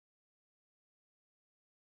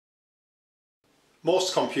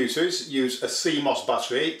Most computers use a CMOS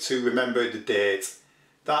battery to remember the date.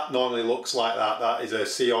 That normally looks like that. That is a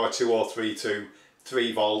CR2032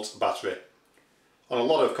 3-volt battery. On a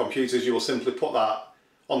lot of computers you will simply put that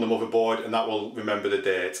on the motherboard and that will remember the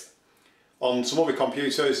date. On some other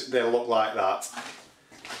computers they'll look like that.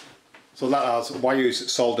 So that has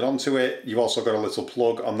wires soldered onto it. You've also got a little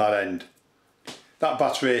plug on that end. That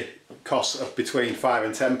battery costs between £5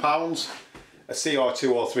 and £10. A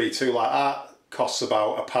CR2032 like that costs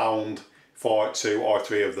about £1 for 2 or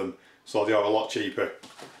 3 of them, so they are a lot cheaper.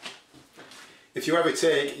 If you ever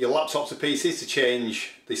take your laptop to pieces to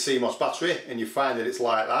change the CMOS battery and you find that it's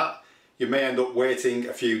like that, you may end up waiting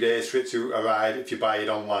a few days for it to arrive if you buy it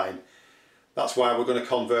online. That's why we're going to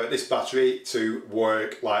convert this battery to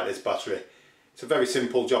work like this battery. It's a very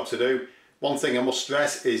simple job to do. One thing I must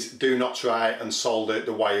stress is do not try and solder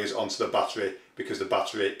the wires onto the battery because the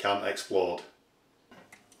battery can explode.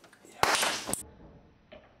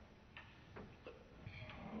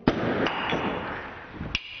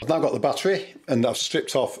 I've now got the battery and I've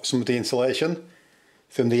stripped off some of the insulation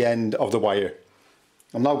from the end of the wire.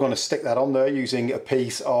 I'm now going to stick that on there using a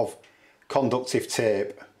piece of conductive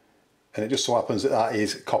tape, and it just so happens that that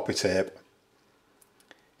is copper tape.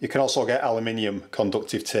 You can also get aluminium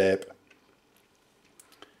conductive tape.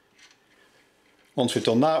 Once we've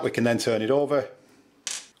done that, we can then turn it over.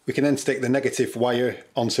 We can then stick the negative wire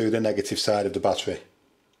onto the negative side of the battery.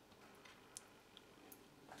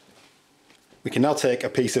 We can now take a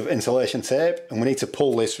piece of insulation tape and we need to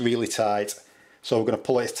pull this really tight. So we're going to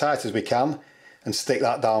pull it as tight as we can and stick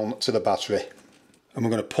that down to the battery. And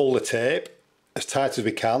we're going to pull the tape as tight as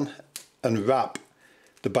we can and wrap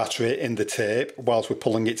the battery in the tape whilst we're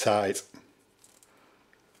pulling it tight.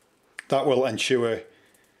 That will ensure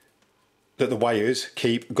that the wires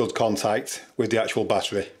keep good contact with the actual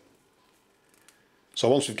battery. So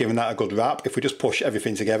once we've given that a good wrap, if we just push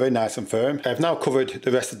everything together nice and firm. I've now covered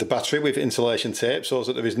the rest of the battery with insulation tape so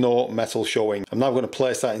that there is no metal showing. I'm now going to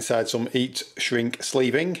place that inside some heat shrink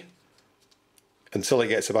sleeving until it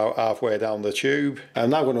gets about halfway down the tube. I'm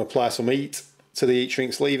now going to apply some heat to the heat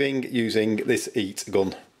shrink sleeving using this heat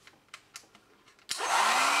gun.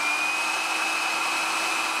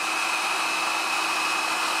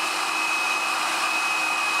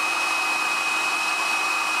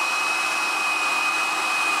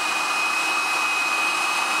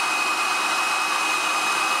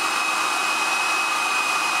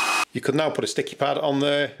 You could now put a sticky pad on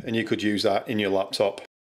there and you could use that in your laptop.